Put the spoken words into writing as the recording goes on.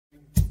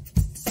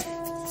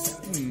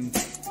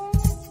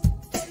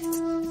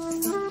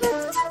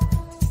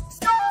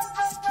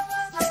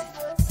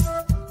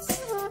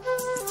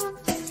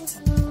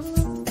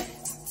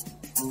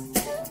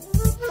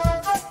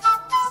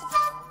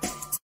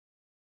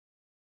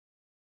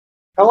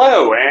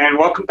Hello, and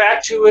welcome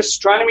back to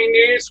Astronomy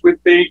News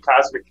with the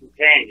Cosmic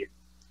Companion.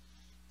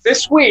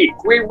 This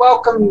week, we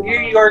welcome New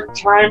York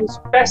Times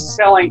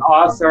best-selling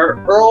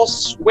author Earl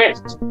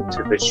Swift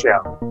to the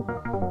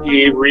show.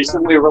 He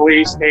recently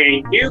released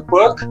a new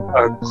book,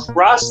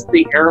 Across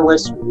the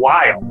Airless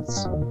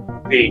Wilds,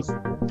 the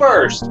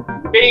first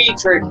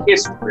major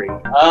history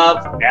of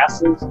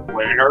NASA's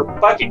lunar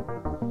buggy.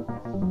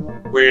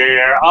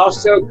 We're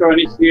also going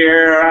to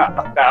hear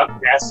about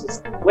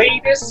NASA's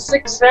latest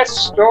success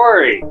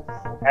story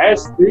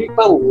as the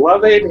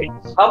beloved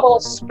Hubble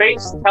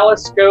Space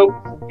Telescope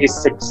is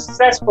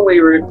successfully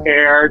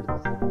repaired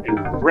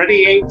and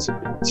readying to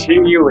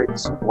continue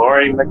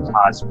exploring the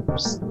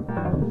cosmos.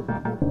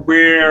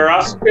 We're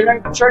also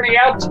going to journey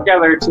out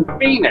together to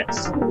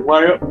Venus,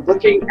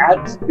 looking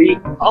at the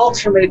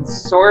ultimate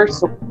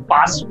source of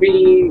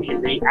phosphine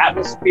in the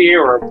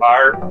atmosphere of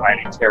our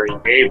planetary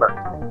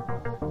neighbor.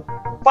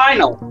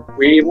 Finally,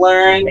 we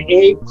learn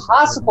a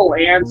possible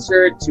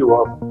answer to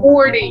a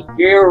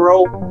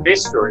 40-year-old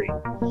mystery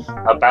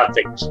about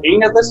the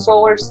king of the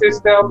solar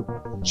system,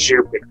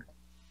 Jupiter.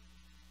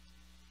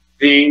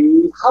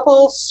 The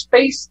Hubble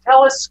Space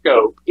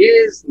Telescope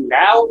is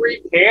now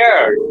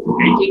repaired,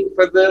 making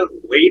for the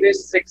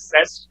latest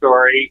success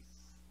story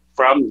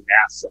from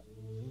NASA.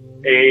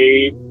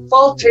 A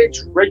voltage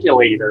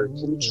regulator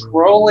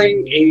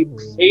controlling a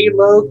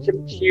payload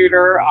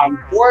computer on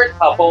board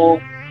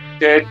Hubble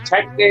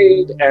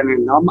detected an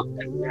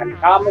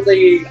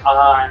anomaly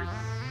on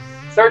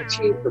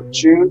 13th of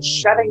June,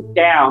 shutting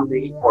down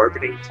the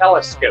orbiting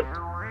telescope.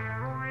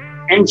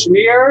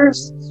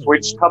 Engineers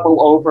switched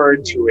Hubble over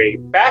to a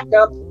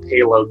backup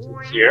payload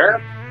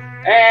computer,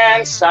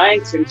 and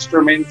science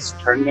instruments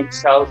turned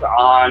themselves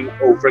on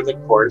over the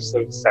course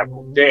of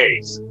several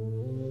days.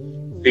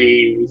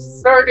 The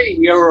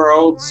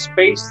 30-year-old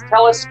space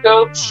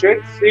telescope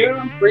should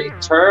soon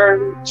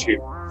return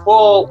to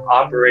full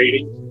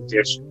operating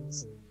conditions.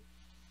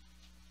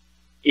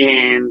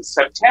 In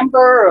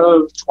September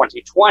of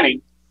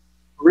 2020,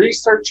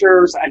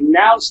 researchers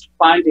announced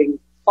finding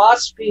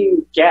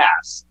phosphine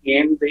gas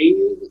in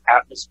the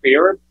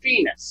atmosphere of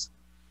Venus.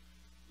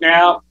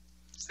 Now,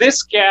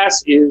 this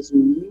gas is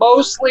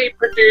mostly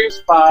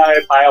produced by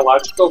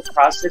biological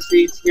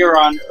processes here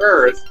on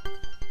Earth,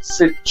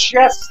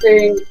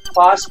 suggesting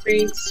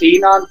phosphine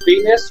seen on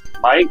Venus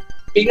might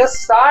be a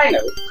sign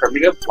of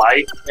primitive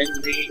life in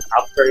the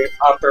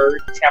upper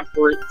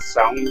temperate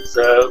zones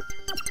of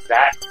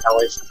that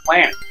hellish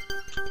planet.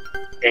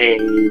 A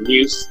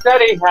new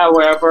study,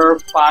 however,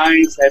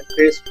 finds that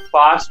this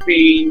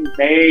phosphine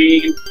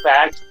may in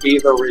fact be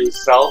the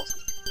result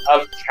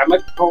of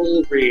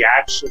chemical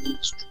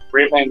reactions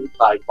driven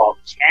by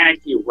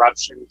volcanic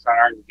eruptions on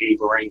our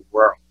neighboring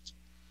world.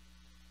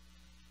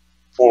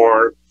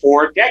 For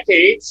 4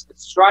 decades,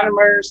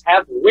 astronomers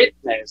have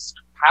witnessed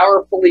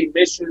powerful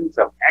emissions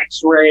of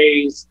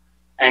X-rays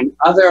and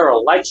other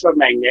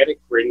electromagnetic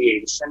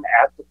radiation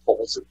at the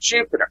poles of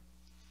Jupiter.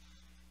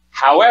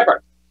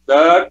 However,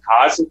 the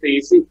cause of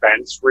these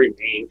events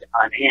remained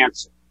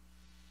unanswered.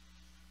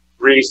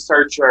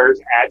 Researchers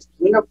at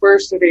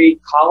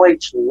University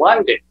College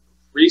London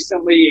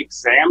recently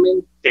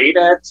examined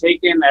data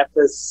taken at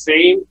the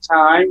same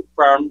time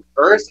from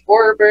Earth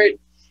orbit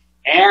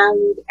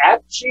and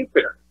at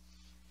Jupiter,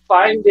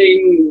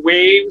 finding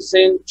waves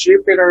in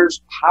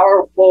Jupiter's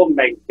powerful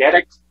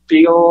magnetic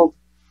field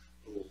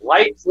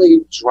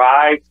likely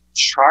drive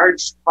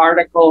charged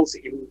particles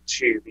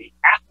into the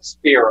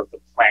atmosphere of the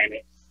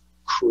planet,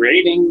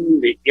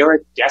 creating the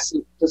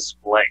iridescent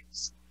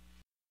displays.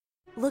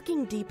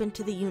 Looking deep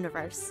into the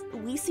universe,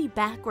 we see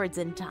backwards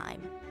in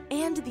time,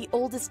 and the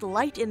oldest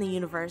light in the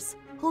universe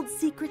holds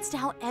secrets to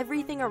how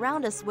everything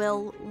around us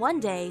will,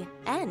 one day,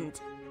 end.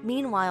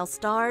 Meanwhile,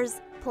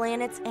 stars,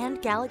 planets,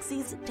 and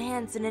galaxies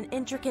dance in an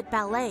intricate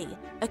ballet,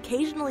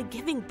 occasionally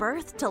giving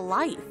birth to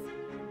life.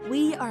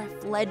 We are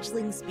a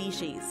fledgling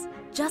species,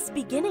 just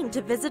beginning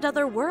to visit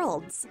other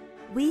worlds.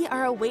 We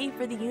are a way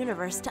for the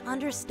universe to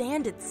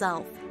understand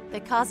itself. The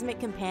Cosmic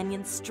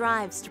Companion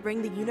strives to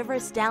bring the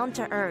universe down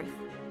to Earth,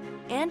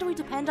 and we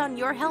depend on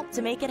your help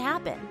to make it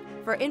happen.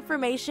 For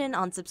information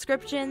on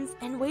subscriptions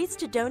and ways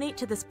to donate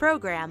to this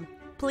program,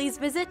 please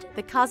visit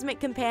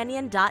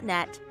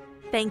thecosmiccompanion.net.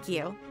 Thank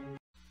you.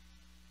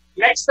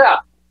 Next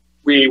up,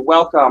 we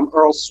welcome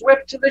Earl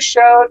Swift to the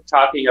show,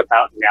 talking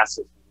about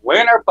NASA's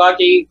lunar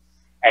buggy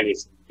and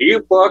his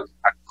new book,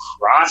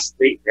 Across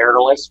the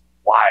Airless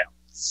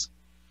Wilds.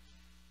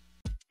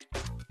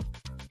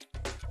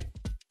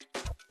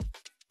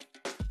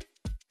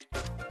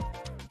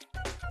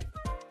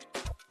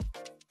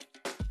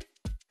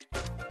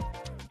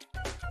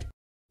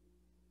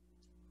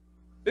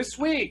 This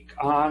week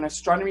on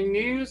Astronomy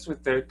News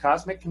with the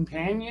Cosmic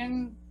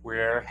Companion,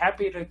 we're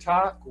happy to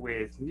talk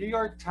with New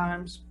York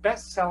Times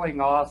best-selling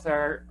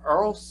author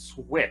Earl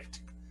Swift.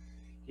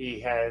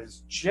 He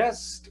has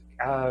just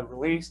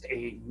released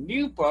a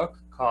new book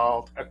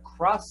called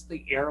Across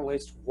the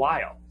Airless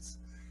Wilds.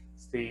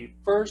 It's the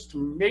first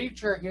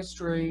major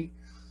history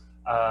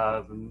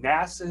of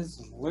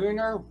NASA's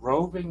lunar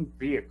roving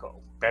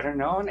vehicle, better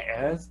known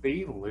as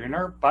the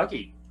lunar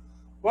buggy.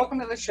 Welcome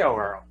to the show,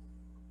 Earl.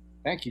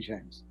 Thank you,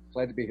 James.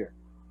 Glad to be here.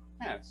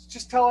 Yes,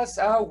 just tell us,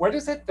 what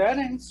is it that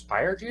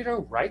inspired you to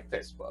write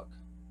this book?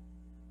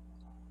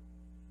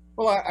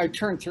 Well, I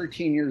turned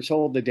 13 years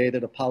old the day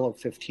that Apollo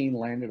 15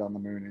 landed on the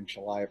moon in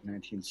July of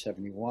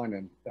 1971,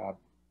 and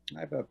I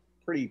have a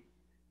pretty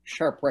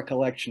sharp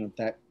recollection of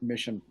that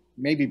mission,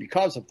 maybe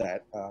because of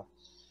that,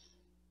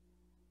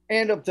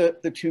 and of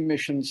the two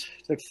missions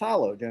that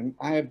followed. And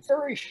I have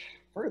very,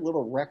 very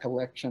little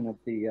recollection of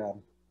the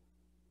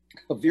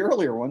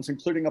earlier ones,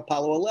 including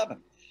Apollo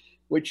 11,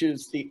 which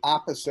is the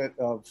opposite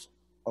of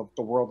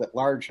the world at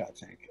large, I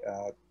think.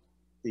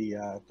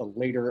 The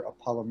later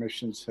Apollo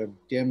missions have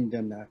dimmed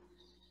in the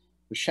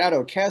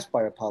shadow cast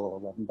by Apollo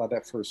 11, by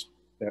that first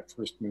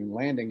moon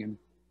landing.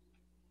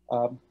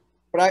 And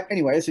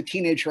anyway, as a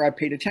teenager, I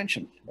paid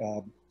attention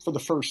for the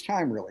first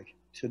time, really,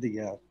 to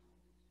the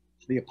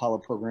Apollo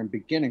program,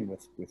 beginning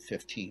with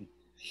 15.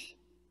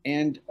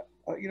 And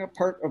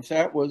part of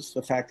that was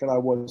the fact that I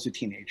was a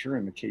teenager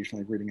and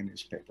occasionally reading a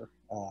newspaper.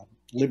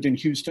 Lived in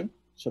Houston,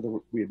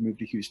 so we had moved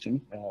to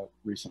Houston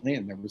recently,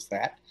 and there was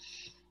that.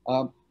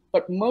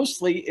 But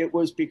mostly it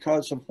was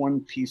because of one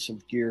piece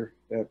of gear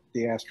that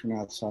the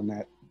astronauts on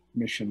that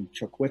mission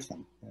took with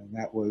them. And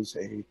that was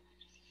a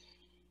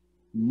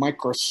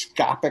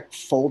microscopic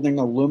folding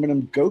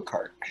aluminum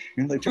go-kart.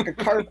 They took a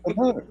cart to the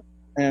moon.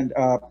 And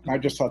I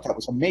just thought that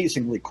was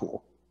amazingly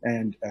cool,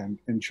 and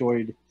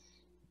enjoyed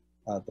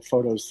the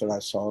photos that I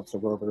saw of the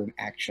rover in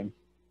action.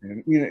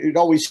 And it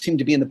always seemed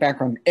to be in the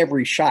background in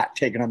every shot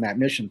taken on that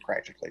mission,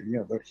 practically.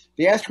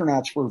 The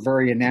astronauts were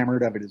very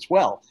enamored of it as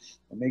well,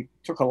 and they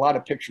took a lot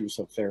of pictures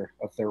of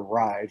their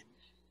ride.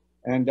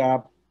 And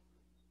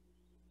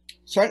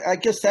so I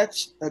guess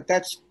that's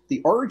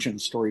the origin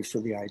story for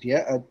the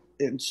idea.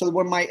 And so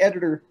when my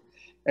editor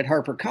at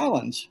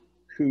HarperCollins,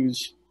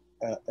 who's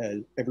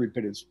every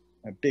bit as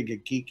big a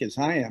geek as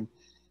I am,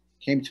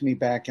 came to me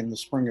back in the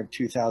spring of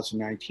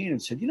 2019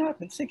 and said, I've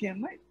been thinking it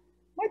might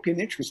be an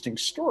interesting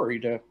story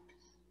to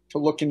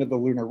look into the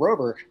lunar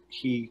rover.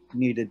 He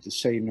needed to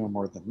say no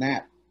more than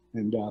that.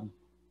 And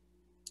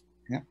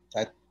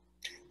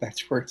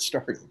that's where it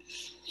started.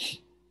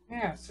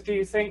 Yeah, so do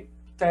you think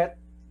that,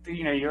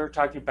 you're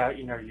talking about,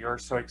 you're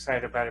so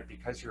excited about it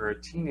because you're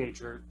a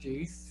teenager. Do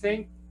you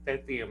think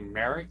that the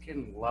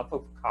American love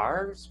of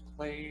cars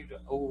played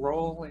a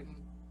role in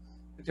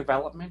the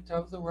development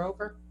of the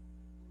rover?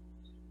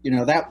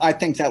 That I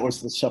think that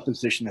was the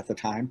supposition at the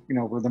time.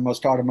 We're the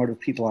most automotive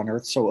people on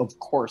Earth, so of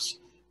course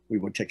we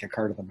would take a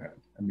car to the moon.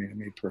 I mean, it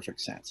made perfect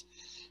sense.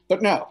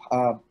 But no,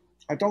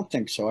 I don't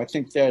think so. I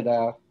think that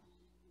the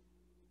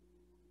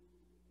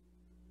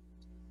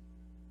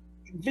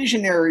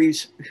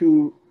visionaries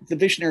who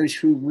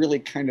really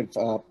kind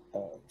of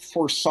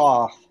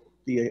foresaw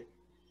the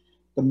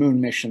moon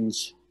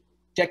missions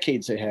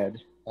decades ahead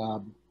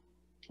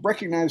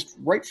recognized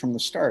right from the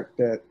start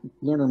that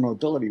lunar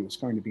mobility was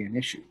going to be an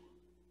issue.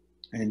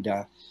 And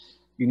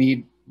you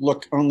need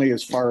look only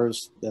as far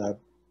as the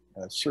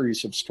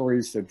series of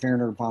stories that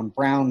Wernher von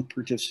Braun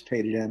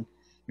participated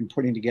in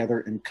putting together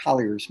in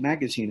Collier's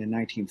magazine in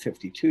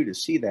 1952 to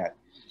see that.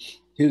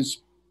 His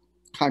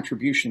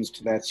contributions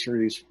to that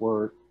series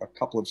were a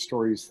couple of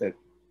stories that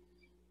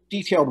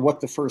detailed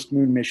what the first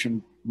moon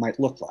mission might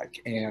look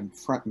like. And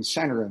front and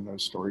center in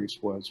those stories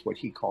was what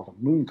he called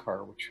a moon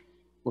car, which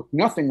looked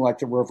nothing like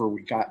the rover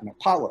we got in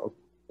Apollo,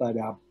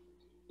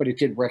 but it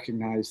did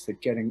recognize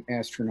that getting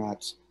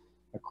astronauts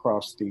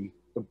across the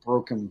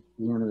broken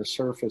lunar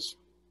surface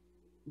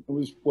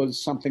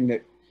was something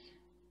that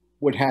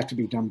would have to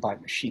be done by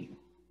machine.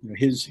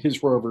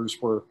 His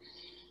rovers were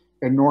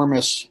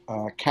enormous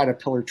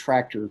Caterpillar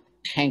tractor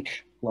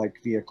tank-like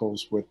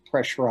vehicles with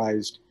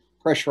pressurized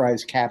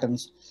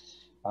cabins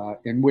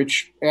in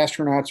which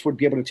astronauts would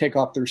be able to take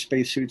off their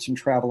spacesuits and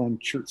travel in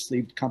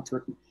shirt-sleeved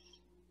comfort,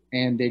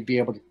 and they'd be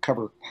able to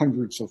cover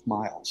hundreds of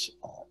miles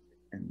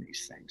in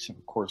these things. And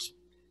of course,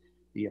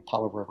 the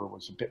Apollo rover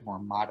was a bit more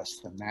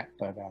modest than that,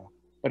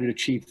 but it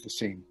achieved the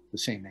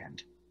same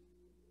end.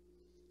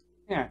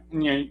 Yeah,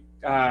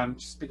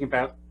 and speaking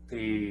about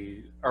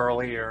the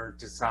earlier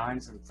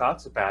designs and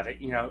thoughts about it,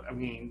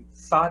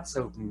 thoughts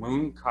of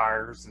moon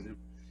cars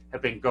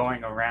have been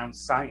going around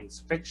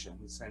science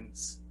fiction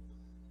since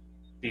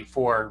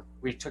before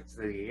we took to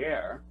the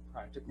air,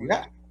 practically.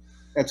 Yeah,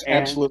 that's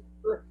absolutely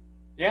true.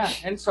 Yeah,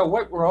 and so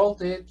what role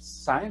did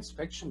science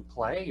fiction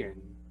play in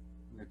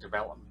the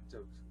development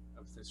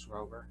of this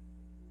rover?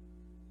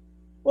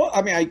 Well,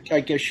 I mean, I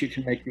guess you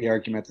can make the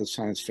argument that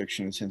science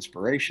fiction is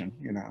inspiration,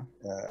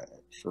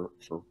 for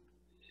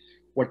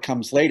what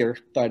comes later.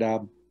 But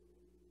I'm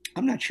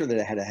not sure that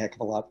it had a heck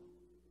of a lot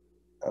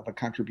of a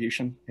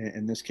contribution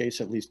in this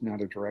case, at least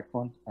not a direct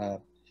one.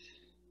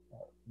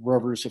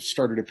 Rovers have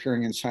started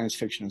appearing in science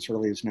fiction as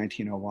early as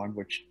 1901,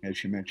 which,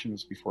 as you mentioned,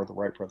 was before the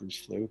Wright brothers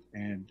flew,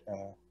 and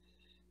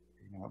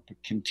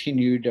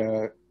continued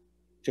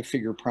to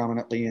figure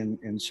prominently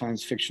in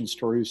science fiction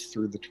stories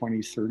through the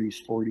 20s,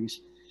 30s, 40s.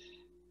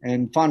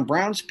 And von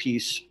Braun's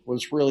piece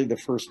was really the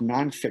first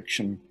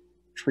nonfiction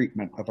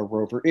treatment of a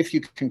rover, if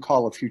you can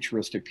call a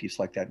futuristic piece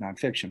like that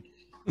nonfiction,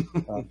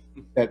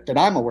 that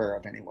I'm aware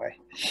of anyway.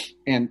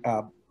 And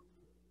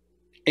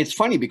it's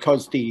funny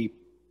because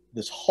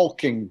this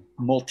hulking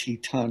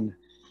multi-ton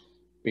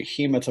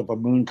behemoth of a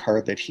moon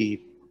car that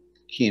he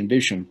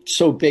envisioned,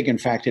 so big in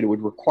fact that it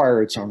would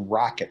require its own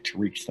rocket to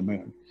reach the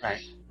moon,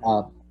 right,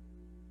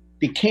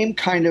 became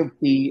kind of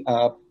the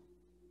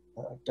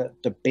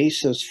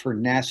basis for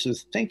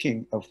NASA's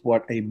thinking of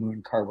what a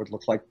moon car would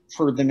look like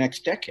for the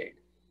next decade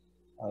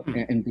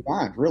and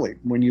beyond. Really,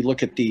 when you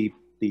look at the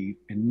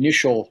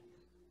initial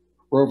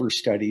rover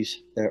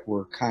studies that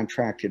were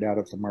contracted out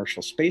of the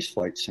Marshall Space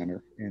Flight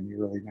Center in the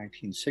early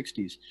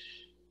 1960s,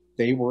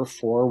 they were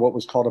for what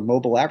was called a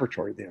mobile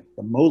laboratory, the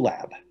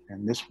MOLAB,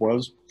 and this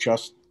was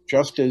just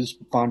as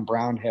von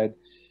Braun had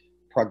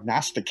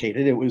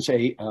prognosticated. It was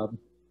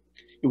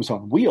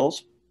on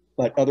wheels,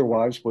 but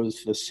otherwise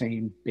was the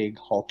same big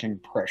hulking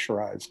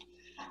pressurized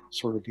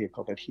sort of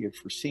vehicle that he had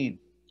foreseen.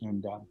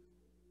 And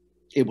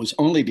it was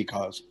only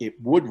because it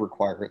would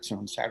require its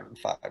own Saturn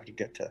V to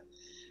get to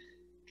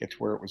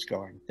where it was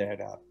going that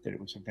it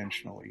was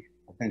eventually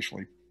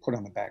put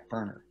on the back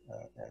burner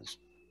as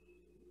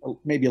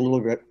maybe a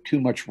little bit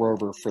too much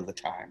rover for the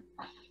time.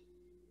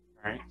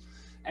 Right.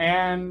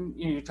 And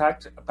you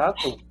talked about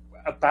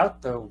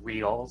the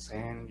wheels,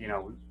 and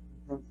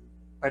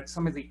but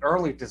some of the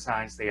early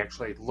designs they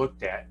actually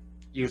looked at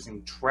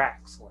using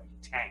tracks like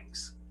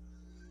tanks,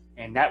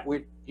 and that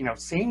would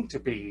seem to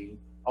be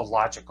a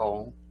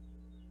logical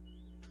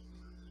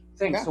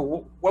thing. Yeah.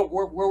 So what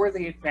were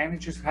the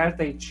advantages? How did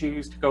they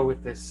choose to go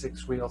with this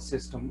 6-wheel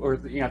system, or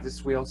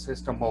this wheel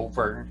system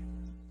over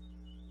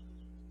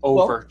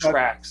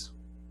tracks?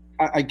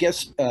 I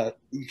guess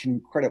you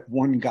can credit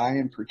one guy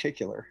in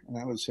particular, and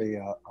that was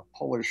a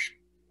Polish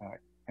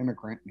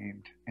immigrant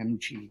named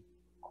M.G.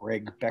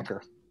 Greg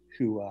Becker,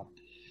 who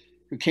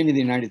came to the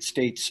United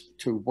States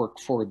to work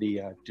for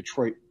the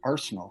Detroit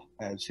Arsenal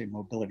as a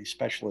mobility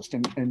specialist.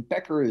 And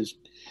Becker is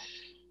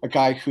a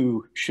guy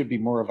who should be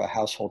more of a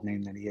household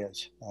name than he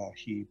is.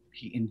 He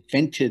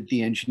invented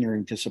the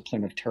engineering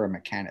discipline of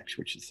terramechanics,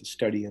 which is the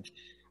study of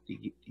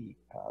the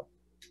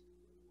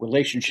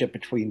relationship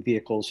between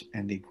vehicles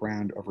and the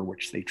ground over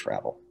which they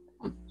travel.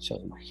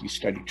 So he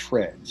studied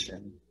treads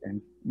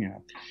and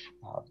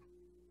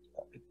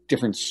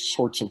different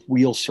sorts of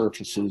wheel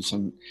surfaces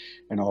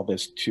and all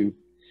this to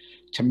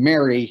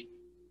marry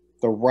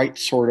the right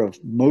sort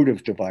of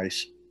motive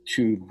device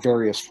to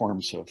various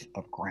forms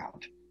of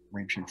ground,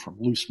 ranging from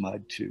loose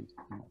mud to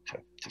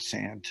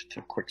sand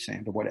to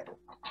quicksand or whatever.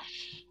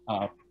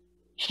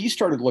 He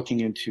started looking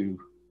into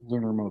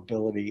lunar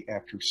mobility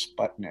after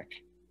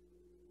Sputnik.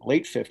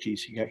 Late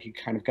 50s, he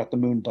kind of got the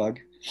moon bug,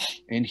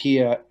 and he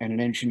and an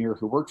engineer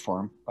who worked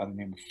for him by the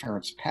name of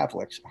Ferenc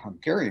Pavliks, a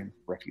Hungarian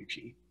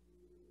refugee,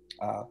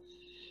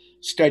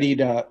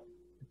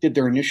 did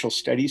their initial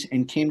studies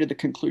and came to the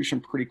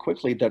conclusion pretty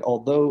quickly that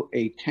although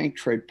a tank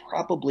tread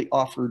probably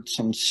offered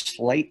some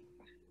slight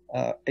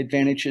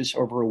advantages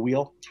over a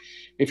wheel,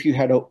 if you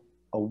had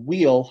a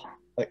wheel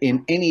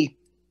in any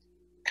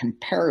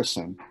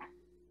comparison,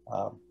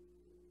 a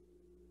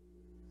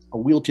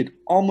wheel did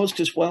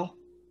almost as well,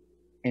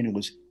 and it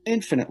was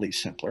infinitely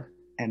simpler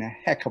and a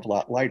heck of a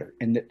lot lighter.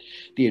 And that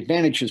the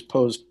advantages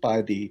posed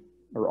by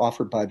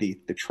offered by the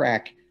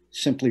track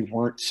simply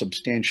weren't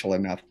substantial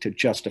enough to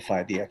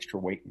justify the extra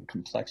weight and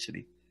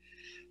complexity.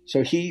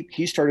 So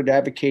he started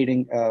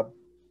advocating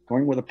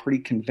going with a pretty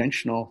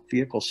conventional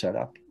vehicle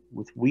setup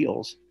with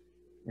wheels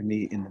in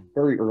the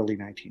very early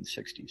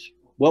 1960s,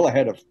 well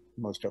ahead of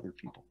most other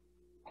people.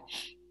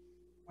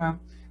 Well,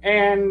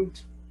 and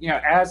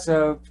as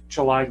of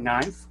July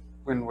 9th,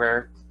 when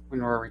we're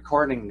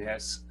recording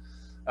this,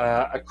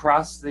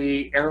 Across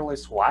the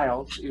Airless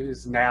Wilds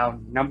is now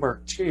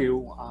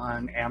 #2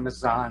 on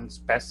Amazon's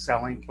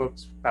best-selling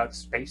books about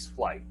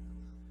spaceflight.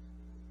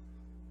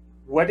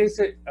 What is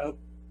it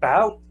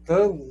about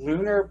the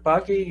lunar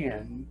buggy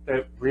and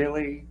that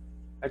really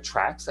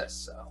attracts us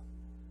so?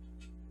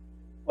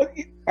 Well,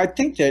 I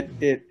think that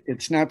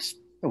it's not.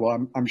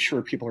 Well, I'm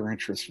sure people are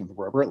interested in the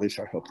rover, at least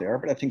I hope they are.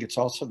 But I think it's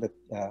also that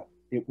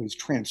it was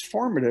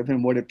transformative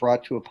in what it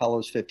brought to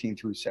Apollos 15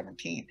 through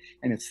 17.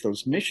 And it's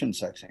those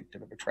missions, I think,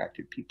 that have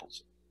attracted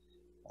people's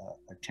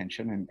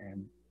attention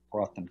and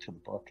brought them to the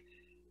book.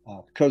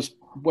 Because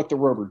what the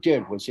rover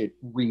did was it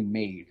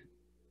remade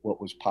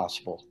what was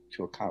possible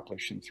to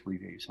accomplish in 3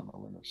 days on the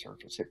lunar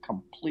surface. It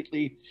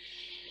completely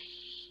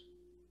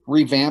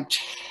revamped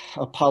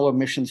Apollo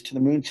missions to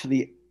the moon to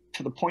the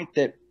point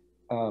that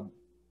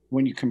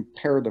when you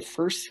compare the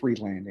first 3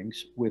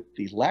 landings with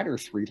the latter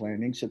 3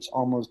 landings, it's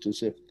almost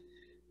as if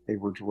they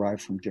were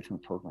derived from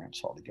different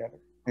programs altogether.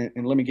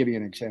 And let me give you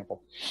an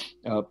example.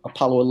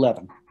 Apollo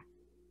 11,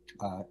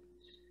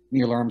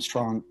 Neil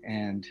Armstrong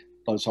and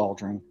Buzz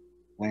Aldrin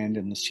land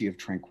in the Sea of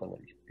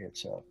Tranquility.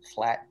 It's a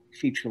flat,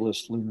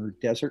 featureless lunar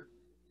desert,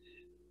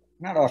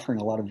 not offering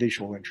a lot of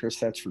visual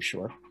interest, that's for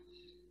sure.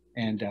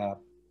 And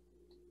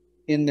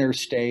in their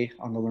stay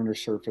on the lunar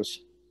surface,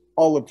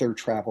 all of their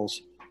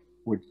travels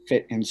would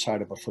fit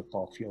inside of a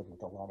football field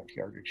with a lot of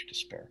yardage to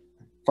spare.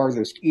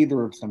 Farthest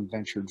either of them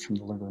ventured from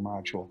the lunar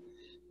module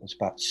was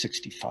about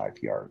 65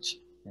 yards.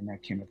 And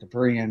that came at the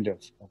very end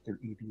of their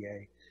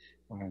EVA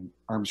when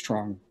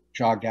Armstrong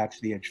jogged out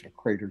to the edge of a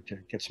crater to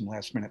get some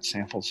last minute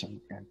samples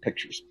and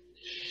pictures.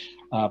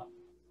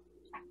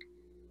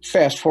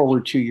 Fast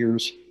forward 2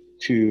 years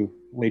to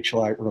late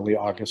July, early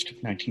August of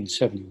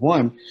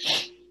 1971,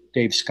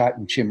 Dave Scott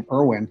and Jim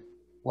Irwin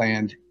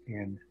land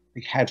in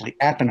the Hadley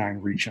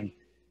Apennine region,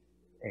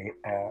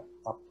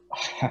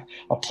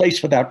 a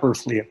place without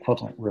earthly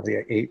equivalent, really,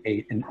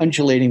 an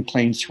undulating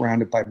plain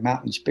surrounded by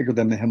mountains bigger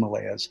than the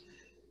Himalayas.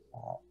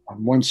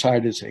 On one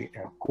side is a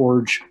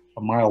gorge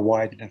a mile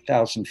wide and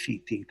 1,000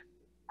 feet deep.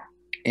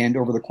 And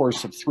over the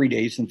course of 3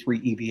 days and 3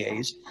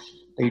 EVAs,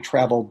 they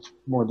traveled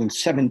more than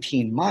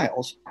 17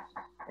 miles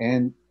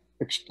and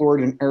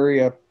explored an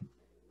area,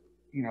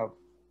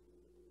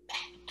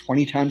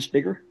 20 times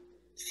bigger,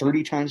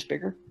 30 times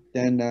bigger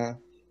than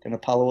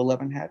Apollo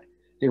 11 had.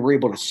 They were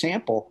able to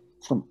sample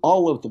from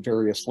all of the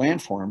various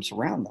landforms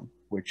around them,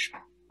 which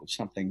was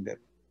something that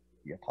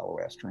the Apollo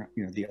astronaut,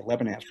 the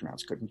 11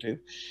 astronauts couldn't do.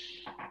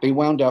 They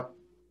wound up,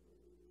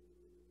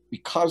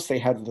 because they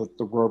had the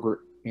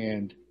rover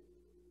and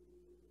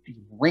the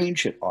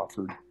range it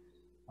offered,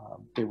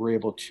 they were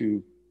able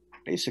to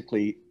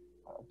basically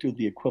do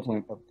the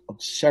equivalent of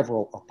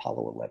several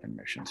Apollo 11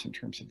 missions in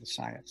terms of the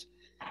science.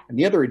 And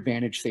the other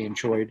advantage they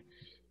enjoyed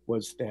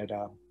was that,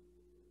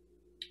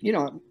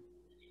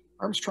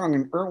 Armstrong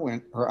and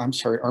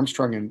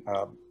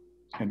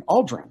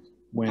Aldrin,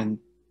 when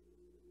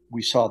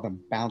we saw them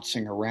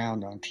bouncing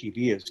around on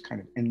TV as kind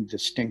of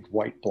indistinct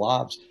white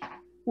blobs,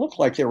 looked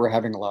like they were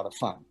having a lot of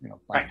fun,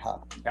 bunny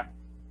hop,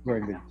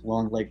 wearing the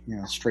long leg,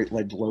 straight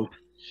leg lope.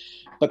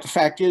 But the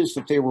fact is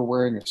that they were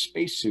wearing a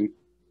spacesuit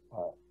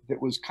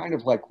that was kind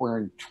of like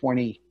wearing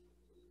 20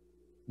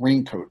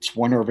 raincoats,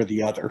 one over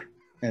the other,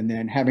 and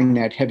then having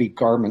that heavy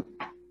garment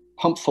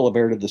pumped full of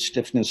air to the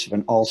stiffness of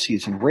an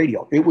all-season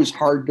radial. It was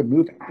hard to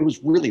move in. It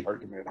was really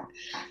hard to move in.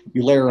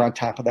 You layer on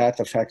top of that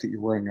the fact that you're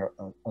wearing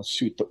a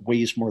suit that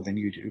weighs more than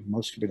you do,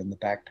 most of it in the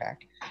backpack.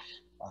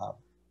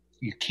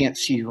 You can't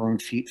see your own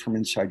feet from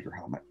inside your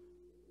helmet.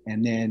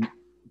 And then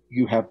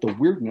you have the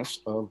weirdness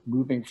of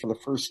moving for the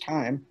first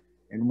time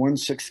in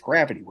 1/6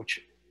 gravity, which,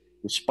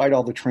 despite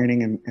all the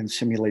training and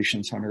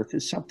simulations on Earth,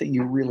 is something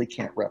you really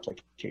can't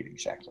replicate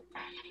exactly.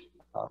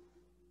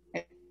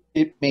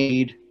 It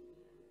made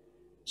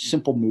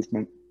simple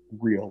movement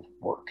real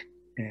work.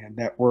 And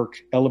that work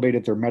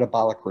elevated their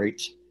metabolic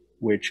rates,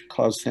 which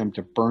caused them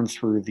to burn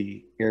through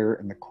the air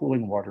and the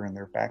cooling water in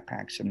their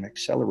backpacks at an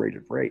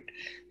accelerated rate.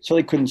 So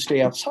they couldn't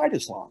stay outside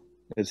as long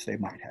as they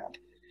might have.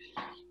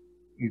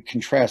 You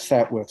contrast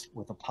that with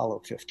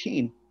Apollo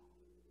 15.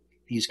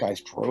 These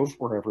guys drove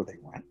wherever they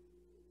went.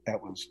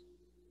 That was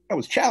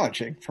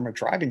challenging from a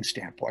driving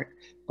standpoint,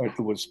 but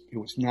it was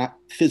not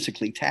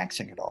physically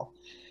taxing at all.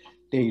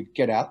 They'd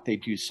get out,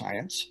 they'd do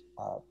science,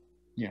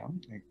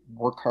 they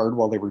work hard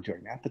while they were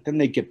doing that, but then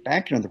they get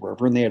back into the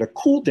rover and they had a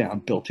cool down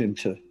built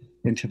into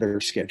their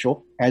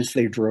schedule as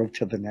they drove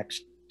to the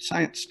next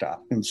science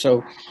stop. And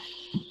so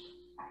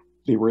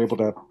they were able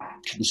to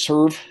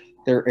conserve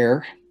their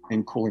air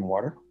and cooling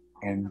water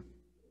and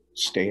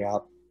stay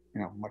out,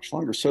 much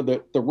longer. So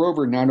the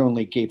rover not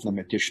only gave them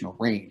additional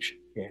range,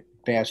 it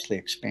vastly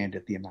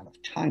expanded the amount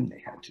of time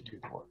they had to do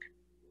the work.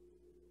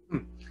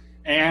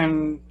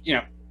 And,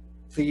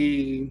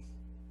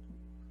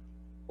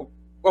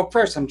 well,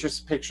 first I'm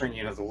just picturing,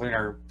 the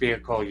lunar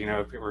vehicle,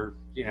 if it were,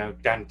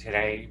 done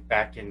today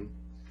back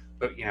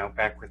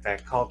with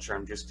that culture,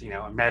 I'm just,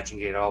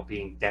 imagining it all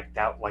being decked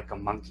out like a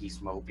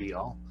monkey's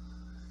mobile.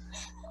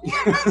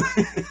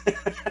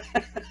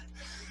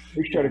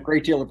 They showed a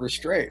great deal of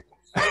restraint.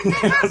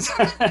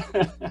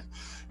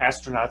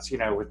 Astronauts,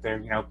 with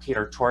their,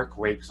 Peter Tork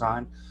wigs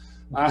on.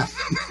 But,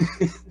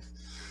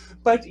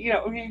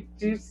 one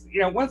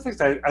of the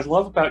things I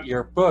love about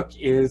your book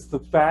is the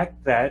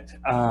fact that,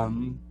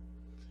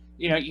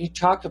 you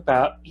talk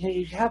about,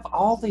 you have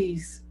all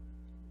these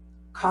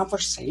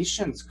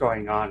conversations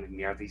going on in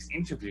there, these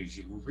interviews.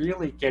 You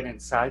really get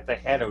inside the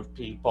head of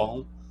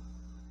people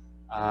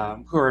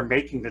who are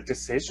making the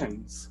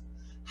decisions.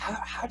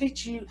 How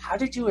did you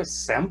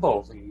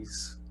assemble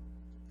these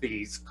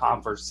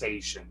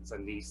conversations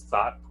and these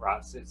thought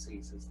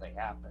processes as they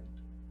happened?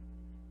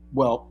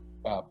 Well,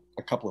 a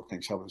couple of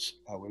things. I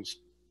was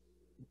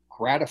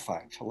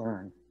gratified to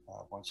learn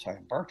once I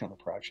embarked on the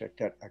project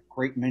that a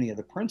great many of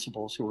the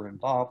principals who were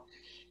involved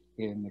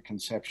in the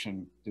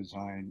conception,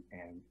 design,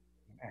 and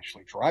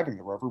actually driving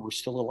the rover were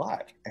still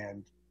alive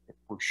and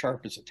were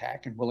sharp as a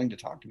tack and willing to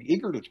talk to me,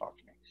 eager to talk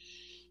to me.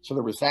 So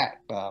there was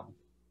that.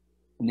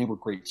 And they were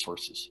great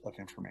sources of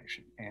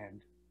information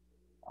and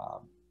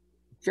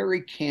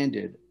very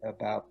candid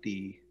about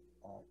the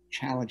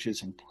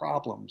challenges and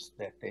problems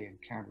that they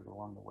encountered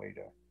along the way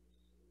to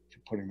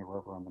putting the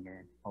rover on the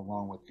moon,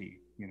 along with the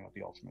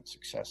ultimate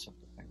success of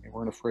the thing. They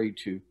weren't afraid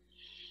to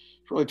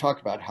really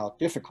talk about how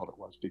difficult it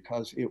was,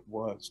 because it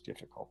was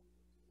difficult.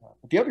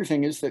 The other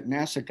thing is that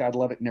NASA, God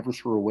love it, never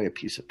threw away a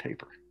piece of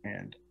paper.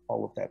 And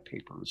all of that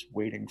paper is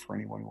waiting for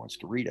anyone who wants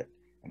to read it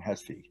and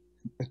has the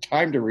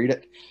time to read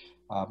it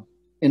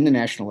in the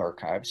National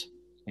Archives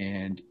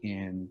and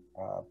in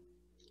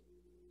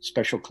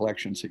special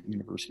collections at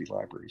university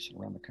libraries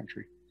around the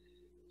country.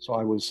 So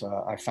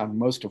I found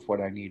most of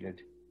what I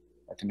needed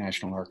at the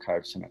National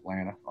Archives in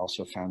Atlanta.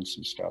 Also found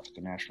some stuff at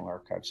the National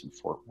Archives in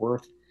Fort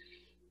Worth.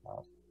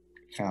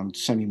 Found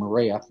Sonny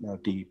Maria,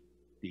 the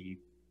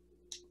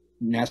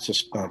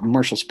NASA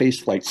Marshall Space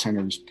Flight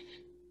Center's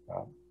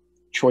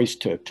choice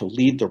to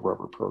lead the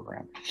rover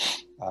program.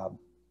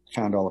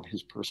 Found all of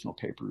his personal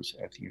papers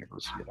at the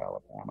University of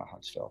Alabama,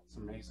 Huntsville. It's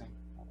amazing.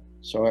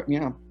 So,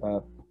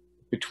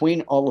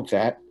 between all of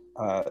that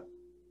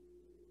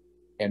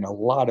and a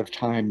lot of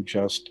time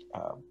just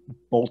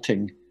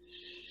bolting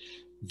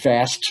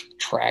vast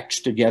tracks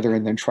together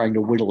and then trying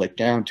to whittle it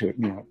down to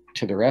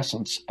their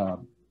essence, I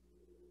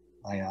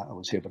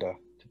was able to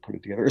put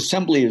it together.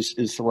 Assembly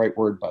is the right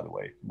word, by the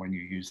way, when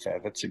you use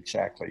that. That's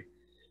exactly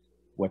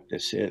what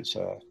this is.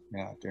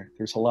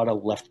 There's a lot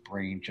of left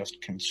brain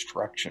just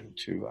construction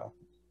to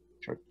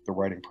the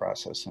writing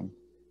process, and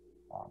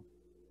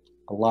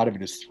a lot of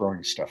it is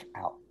throwing stuff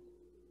out.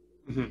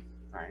 Mm-hmm.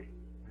 Right.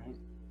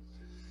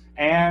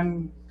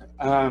 And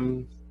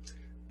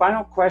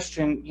final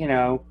question,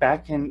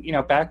 back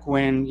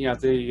when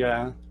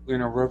the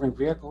lunar roving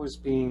vehicle was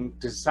being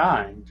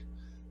designed,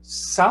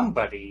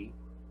 somebody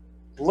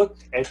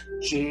looked at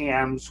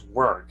GM's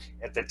work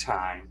at the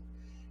time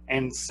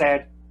and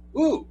said,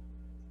 "Ooh,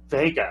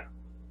 Vega,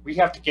 we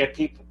have to get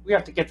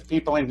the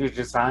people in who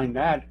designed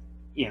that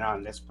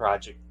on this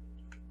project."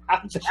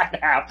 How did that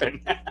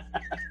happen?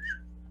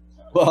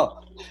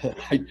 Well,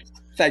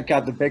 thank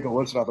God the Vega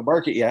wasn't on the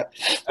market yet.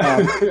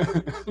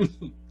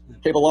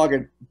 Came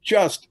along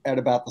just at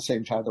about the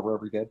same time the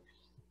rover did.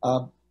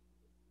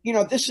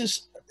 This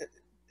is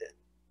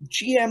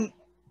GM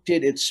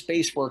did its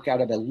space work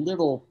out of a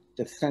little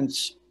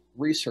defense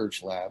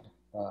research lab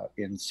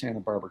in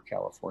Santa Barbara,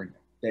 California,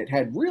 that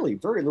had really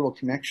very little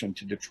connection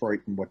to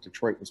Detroit and what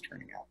Detroit was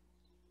turning out.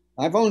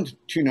 I've owned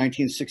two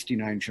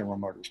 1969 General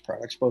Motors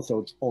products, both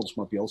those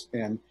Oldsmobiles,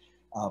 and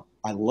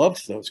I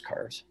loved those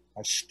cars.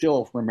 I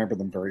still remember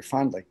them very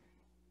fondly.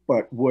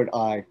 But would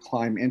I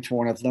climb into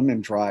one of them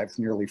and drive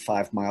nearly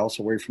 5 miles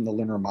away from the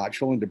lunar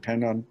module and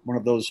depend on one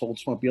of those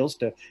Oldsmobiles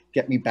to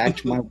get me back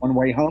to my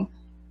one-way home?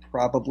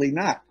 Probably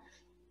not.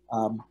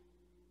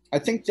 I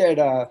think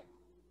that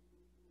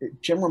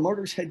General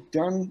Motors had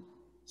done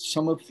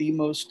some of the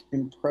most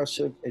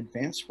impressive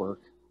advanced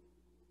work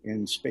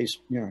in space,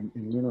 in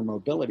lunar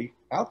mobility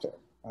out there.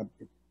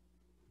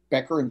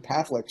 Becker and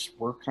Pavlik's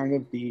were kind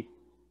of the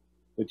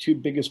two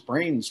biggest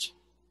brains,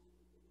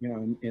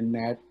 in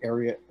that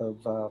area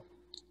of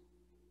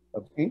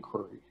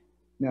inquiry.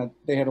 Now,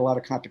 they had a lot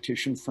of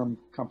competition from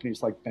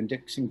companies like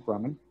Bendix and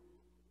Grumman,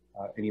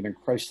 and even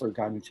Chrysler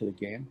got into the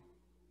game.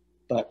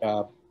 But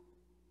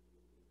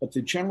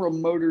the General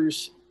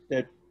Motors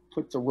that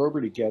put the rover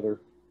together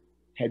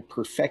had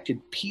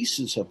perfected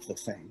pieces of the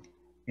thing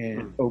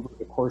over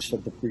the course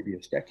of the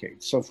previous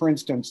decade. So, for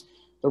instance,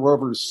 the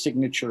rover's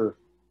signature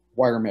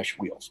wire mesh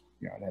wheels.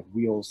 It had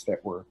wheels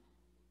that were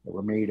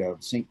made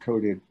of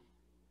zinc-coated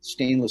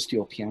stainless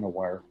steel piano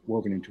wire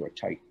woven into a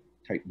tight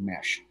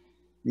mesh.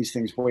 These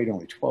things weighed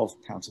only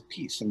 12 pounds a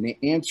piece, and they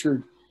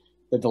answered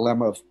the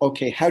dilemma of,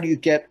 okay, how do you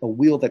get a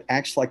wheel that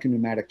acts like a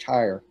pneumatic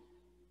tire,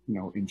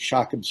 in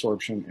shock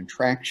absorption and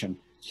traction,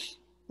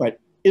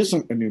 but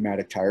isn't a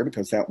pneumatic tire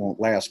because that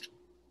won't last,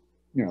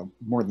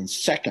 more than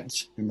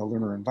seconds in the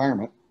lunar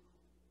environment?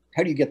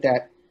 How do you get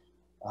that?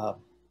 How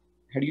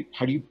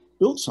do you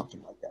build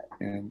something like that?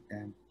 And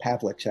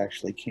Pavlik's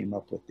actually came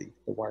up with the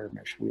wire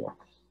mesh wheel.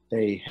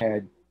 They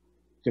had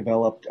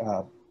developed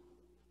a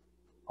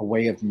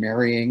way of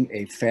marrying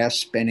a fast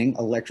spinning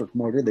electric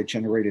motor that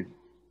generated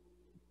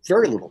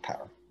very little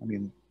power. I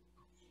mean,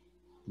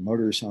 the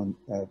motors on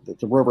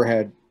the rover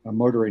had a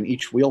motor in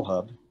each wheel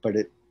hub, but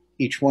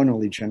each one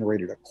only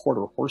generated a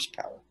quarter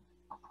horsepower.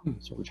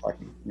 So we're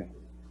talking,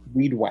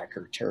 weed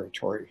whacker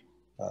territory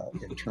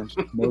in terms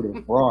of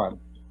motive brawn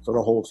for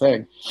the whole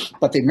thing.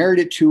 But they married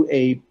it to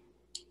a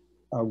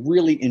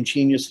really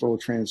ingenious little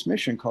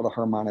transmission called a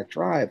harmonic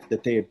drive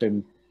that they had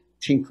been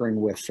tinkering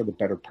with for the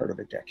better part of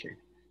a decade.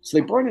 So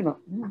they brought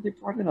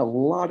in a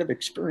lot of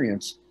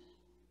experience,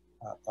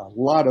 a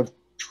lot of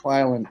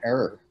trial and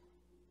error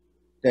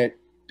that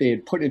they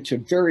had put into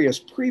various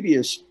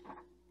previous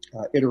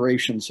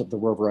iterations of the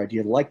rover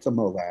idea, like the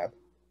MOLAB,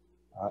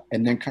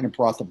 and then kind of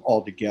brought them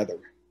all together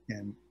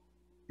in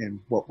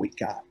what we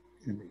got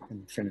in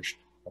the finished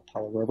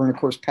Apollo rover. And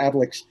of course,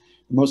 Pavlik's,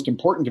 the most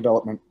important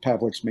development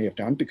Pavlik's may have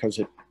done, because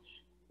it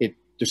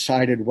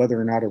decided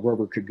whether or not a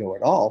rover could go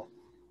at all,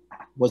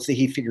 was that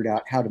he figured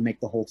out how to make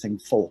the whole thing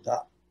fold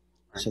up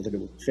so that it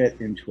would fit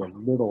into a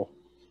little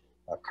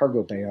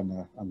cargo bay on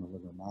the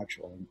lunar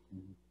module. And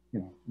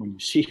when you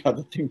see how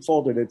the thing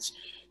folded,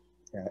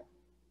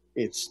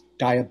 it's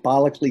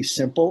diabolically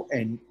simple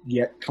and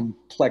yet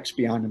complex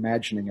beyond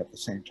imagining at the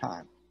same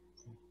time.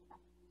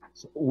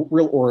 So,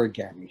 real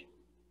origami.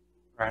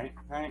 Right,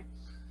 right.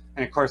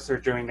 And of course, they're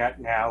doing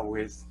that now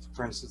with,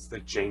 for instance, the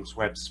James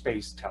Webb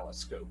Space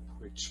Telescope,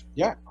 which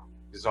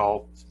is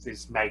all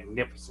this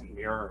magnificent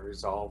mirror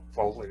is all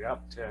folded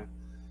up to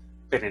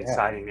fit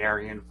inside an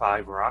Ariane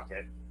 5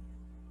 rocket.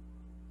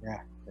 Yeah,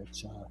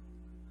 it's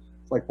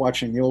like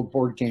watching the old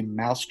board game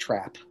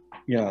Mousetrap,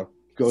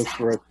 go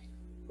through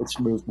its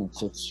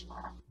movements.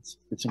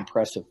 It's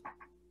impressive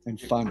and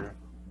fun to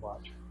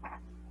watch.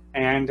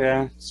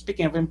 And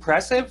speaking of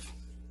impressive,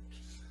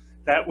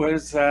 that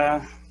was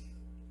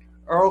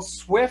Earl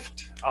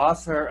Swift,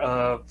 author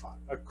of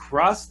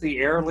Across the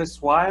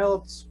Airless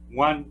Wilds,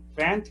 one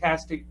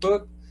fantastic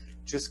book,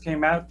 just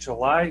came out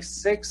July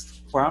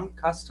 6th from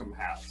Custom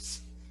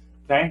House.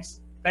 Thanks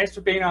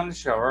for being on the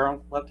show,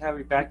 Earl. Love to have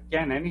you back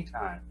again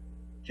anytime.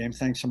 James,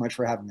 thanks so much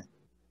for having me.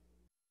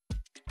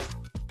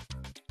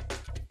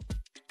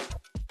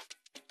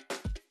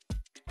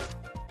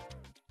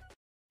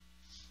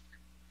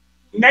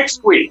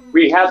 Next week,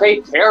 we have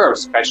a pair of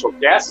special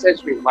guests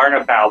as we learn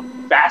about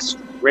vast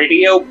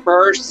radio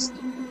bursts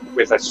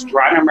with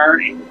astronomer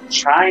and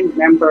Chime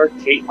member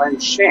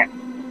Caitlin Shin.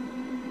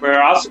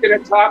 We're also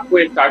going to talk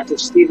with Dr.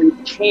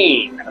 Stephen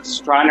Kane,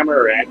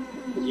 astronomer at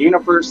the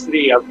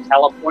University of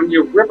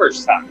California,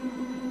 Riverside.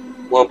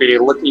 We'll be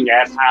looking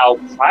at how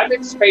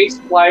private space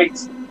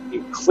flights,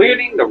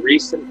 including the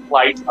recent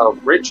flight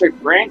of Richard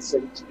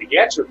Branson to the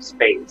edge of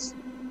space,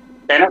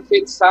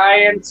 benefit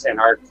science and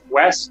our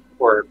quest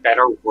for a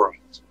better world.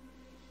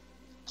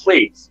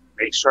 Please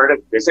make sure to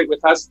visit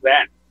with us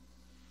then.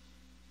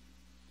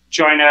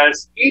 Join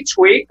us each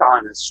week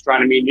on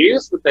Astronomy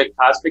News with the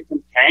Cosmic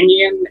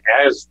Companion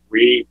as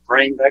we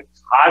bring the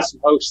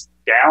cosmos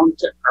down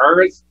to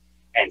Earth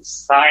and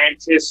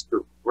scientists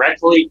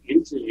directly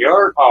into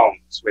your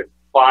homes with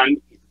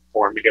fun,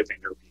 informative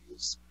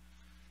interviews.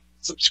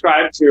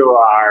 Subscribe to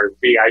our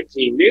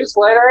VIP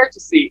newsletter to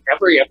see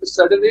every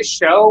episode of this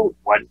show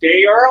one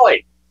day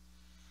early.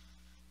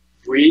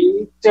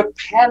 We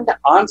depend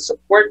on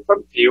support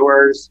from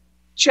viewers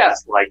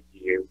just like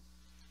you.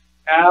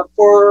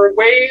 For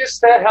ways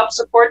to help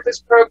support this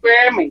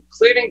program,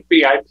 including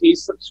VIP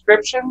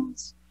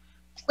subscriptions,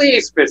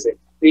 please visit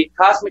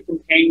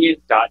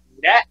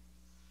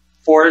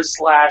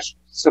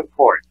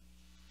thecosmiccompanion.net/support.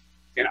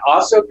 You can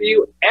also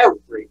view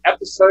every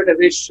episode of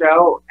this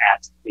show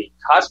at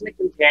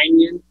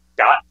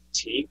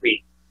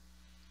thecosmiccompanion.tv.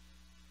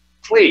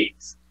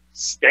 Please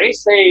stay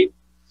safe,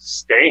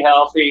 stay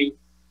healthy,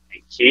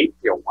 and keep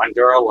your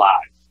wonder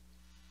alive.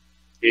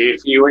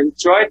 If you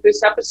enjoyed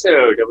this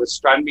episode of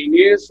Astronomy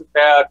News with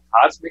the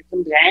Cosmic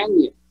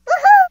Companion,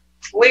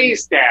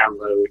 please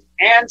download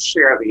and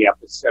share the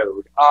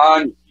episode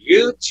on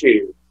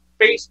YouTube,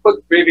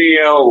 Facebook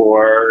video,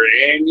 or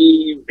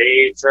any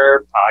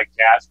major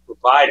podcast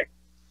provider.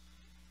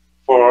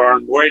 For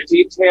more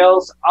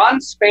details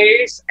on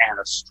space and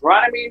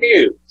astronomy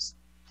news,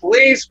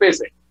 please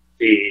visit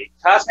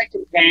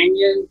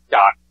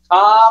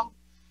thecosmiccompanion.com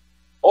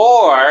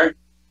or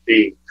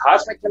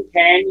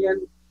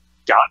thecosmiccompanion.net.